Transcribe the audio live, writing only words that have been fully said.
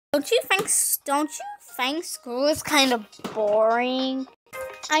Don't you think school is kind of boring?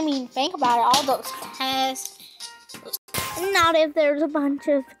 I mean, think about it, all those tests. Not if there's a bunch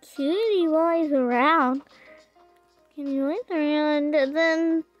of cutie boys around. Can you wait around? And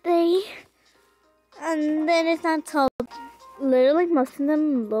then it's not so. Literally, most of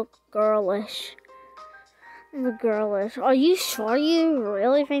them look girlish. Are you sure you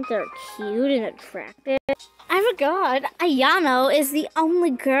really think they're cute and attractive? I forgot, Ayano is the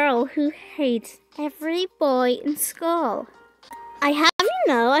only girl who hates every boy in school. I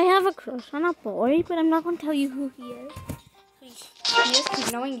have a crush on a boy, but I'm not going to tell you who he is.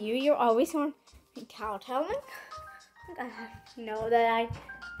 Just knowing you, you're always going to tell me. I know that I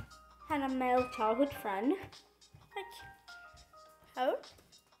had a male childhood friend. I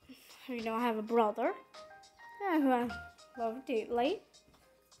have a brother who I love deeply,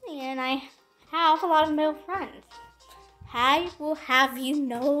 and I have a lot of male friends. I will have you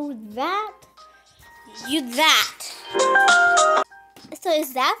know that. So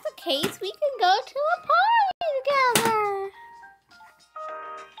is that the case? We can go to a party together.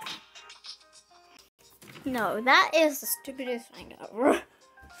 No, that is the stupidest thing ever.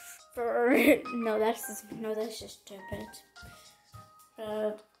 That's just stupid.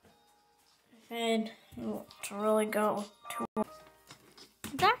 And to really go to.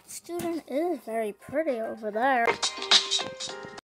 That student is very pretty over there.